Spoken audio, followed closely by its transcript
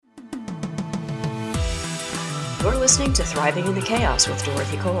You're listening to Thriving in the Chaos with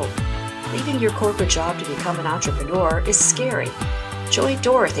Dorothy Kolb. Leaving your corporate job to become an entrepreneur is scary. Join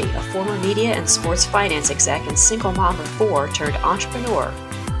Dorothy, a former media and sports finance exec and single mom of 4 turned entrepreneur,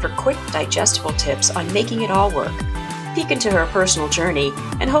 for quick, digestible tips on making it all work. Peek into her personal journey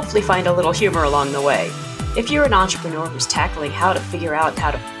and hopefully find a little humor along the way. If you're an entrepreneur who's tackling how to figure out how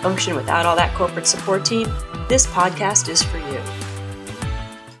to function without all that corporate support team, this podcast is for you.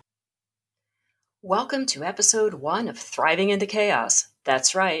 Welcome to episode 1 of Thriving in the Chaos.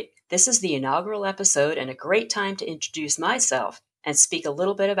 That's right, this is the inaugural episode and a great time to introduce myself and speak a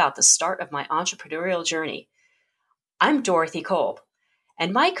little bit about the start of my entrepreneurial journey. I'm Dorothy Kolb,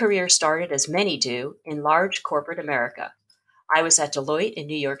 and my career started, as many do, in large corporate America. I was at Deloitte in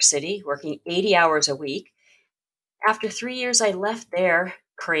New York City, working 80 hours a week. After 3 years, I left there,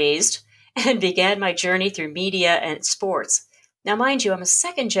 crazed, and began my journey through media and sports. Now, mind you, I'm a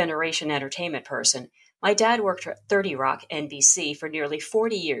second-generation entertainment person. My dad worked at 30 Rock NBC for nearly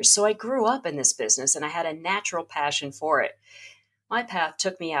 40 years, so I grew up in this business and I had a natural passion for it. My path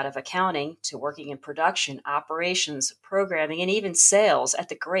took me out of accounting to working in production, operations, programming, and even sales at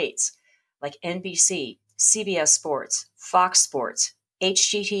the greats like NBC, CBS Sports, Fox Sports,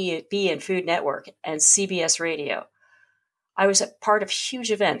 HGTV and Food Network, and CBS Radio. I was a part of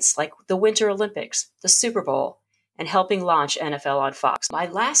huge events like the Winter Olympics, the Super Bowl, and helping launch NFL on Fox. My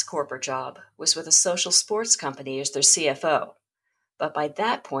last corporate job was with a social sports company as their CFO. But by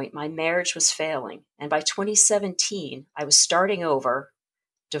that point, my marriage was failing. And by 2017, I was starting over,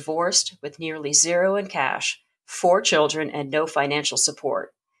 divorced with nearly zero in cash, 4 children, and no financial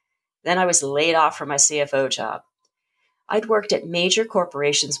support. Then I was laid off from my CFO job. I'd worked at major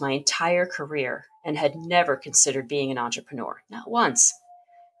corporations my entire career and had never considered being an entrepreneur, not once.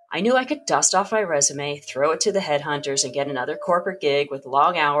 I knew I could dust off my resume, throw it to the headhunters, and get another corporate gig with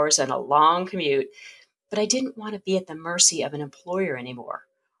long hours and a long commute, but I didn't want to be at the mercy of an employer anymore.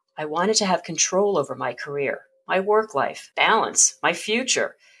 I wanted to have control over my career, my work life, balance, my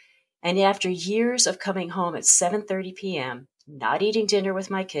future. And after years of coming home at 7:30 p.m., not eating dinner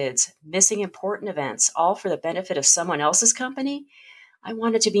with my kids, missing important events, all for the benefit of someone else's company, I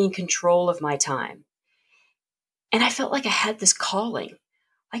wanted to be in control of my time. And I felt like I had this calling.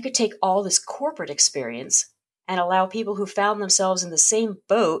 I could take all this corporate experience and allow people who found themselves in the same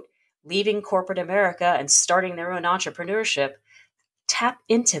boat, leaving corporate America and starting their own entrepreneurship, tap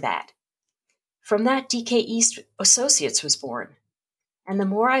into that. From that, DK East Associates was born. And the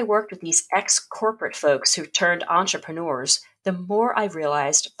more I worked with these ex-corporate folks who turned entrepreneurs, the more I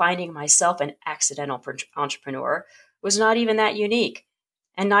realized finding myself an accidental entrepreneur was not even that unique.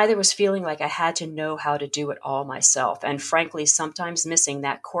 And neither was feeling like I had to know how to do it all myself, and frankly, sometimes missing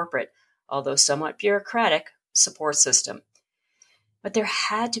that corporate, although somewhat bureaucratic, support system. But there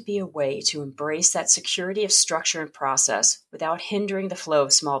had to be a way to embrace that security of structure and process without hindering the flow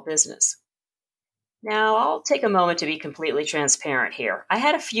of small business. Now, I'll take a moment to be completely transparent here. I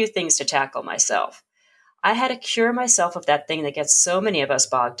had a few things to tackle myself. I had to cure myself of that thing that gets so many of us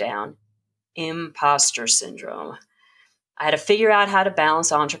bogged down, imposter syndrome. I had to figure out how to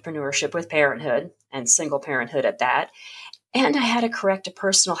balance entrepreneurship with parenthood, and single parenthood at that. And I had to correct a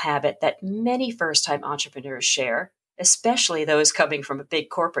personal habit that many first-time entrepreneurs share, especially those coming from a big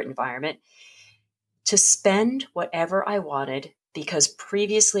corporate environment, to spend whatever I wanted because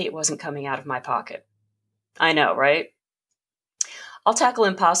previously it wasn't coming out of my pocket. I know, right? I'll tackle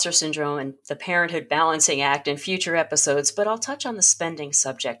imposter syndrome and the parenthood balancing act in future episodes, but I'll touch on the spending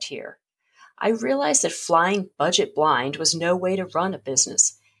subject here. I realized that flying budget blind was no way to run a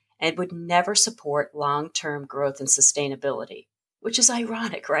business and would never support long-term growth and sustainability, which is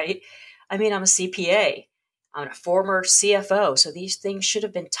ironic, right? I mean, I'm a CPA. I'm a former CFO, so these things should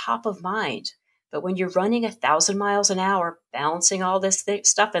have been top of mind. But when you're running 1,000 miles an hour, balancing all this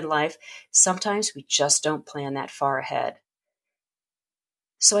stuff in life, sometimes we just don't plan that far ahead.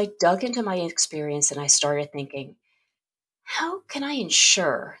 So I dug into my experience and I started thinking, how can I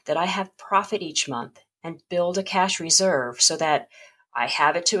ensure that I have profit each month and build a cash reserve so that I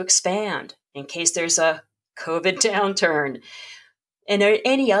have it to expand in case there's a COVID downturn and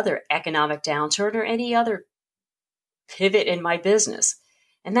any other economic downturn or any other pivot in my business?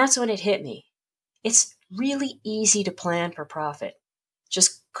 And that's when it hit me. It's really easy to plan for profit.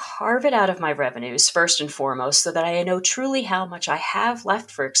 Just carve it out of my revenues first and foremost so that I know truly how much I have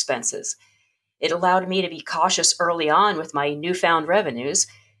left for expenses. It allowed me to be cautious early on with my newfound revenues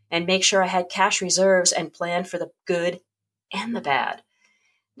and make sure I had cash reserves and plan for the good and the bad.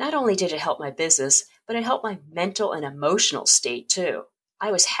 Not only did it help my business, but it helped my mental and emotional state too.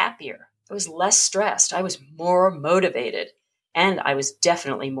 I was happier. I was less stressed. I was more motivated. And I was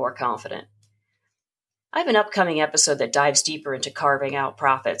definitely more confident. I have an upcoming episode that dives deeper into carving out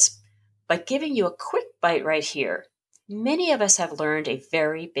profits, but giving you a quick bite right here. Many of us have learned a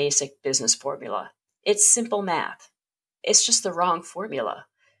very basic business formula. It's simple math. It's just the wrong formula.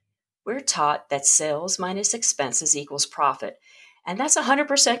 We're taught that sales minus expenses equals profit, and that's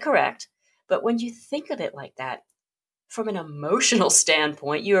 100% correct. But when you think of it like that, from an emotional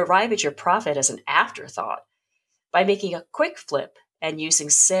standpoint, you arrive at your profit as an afterthought. By making a quick flip and using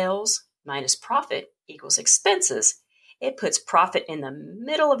sales minus profit equals expenses, it puts profit in the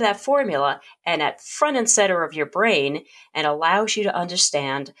middle of that formula and at front and center of your brain and allows you to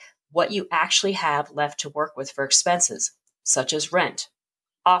understand what you actually have left to work with for expenses, such as rent,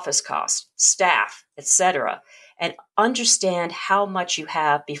 office costs, staff, etc., and understand how much you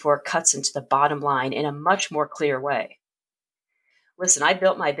have before it cuts into the bottom line in a much more clear way. Listen, I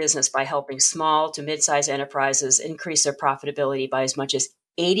built my business by helping small to mid-sized enterprises increase their profitability by as much as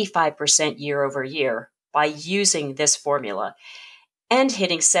 85% year over year by using this formula and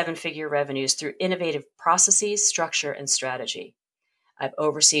hitting seven-figure revenues through innovative processes, structure, and strategy. I've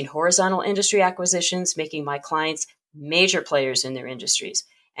overseen horizontal industry acquisitions, making my clients major players in their industries.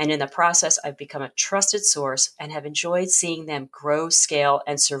 And in the process, I've become a trusted source and have enjoyed seeing them grow, scale,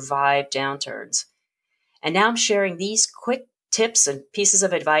 and survive downturns. And now I'm sharing these quick tips and pieces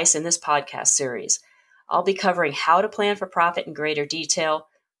of advice in this podcast series. I'll be covering how to plan for profit in greater detail,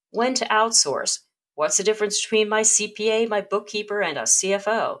 when to outsource, what's the difference between my CPA, my bookkeeper, and a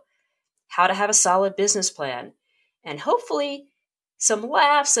CFO, how to have a solid business plan, and hopefully some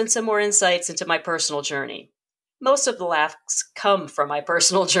laughs and some more insights into my personal journey. Most of the laughs come from my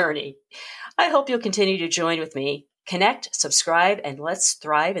personal journey. I hope you'll continue to join with me, connect, subscribe, and let's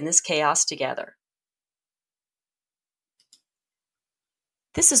thrive in this chaos together.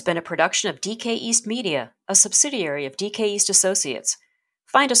 This has been a production of DK East Media, a subsidiary of DK East Associates.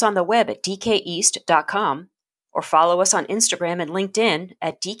 Find us on the web at dkeast.com or follow us on Instagram and LinkedIn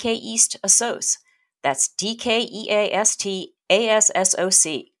at DK East Assoc. That's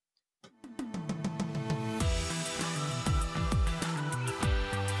DKEASTASSOC.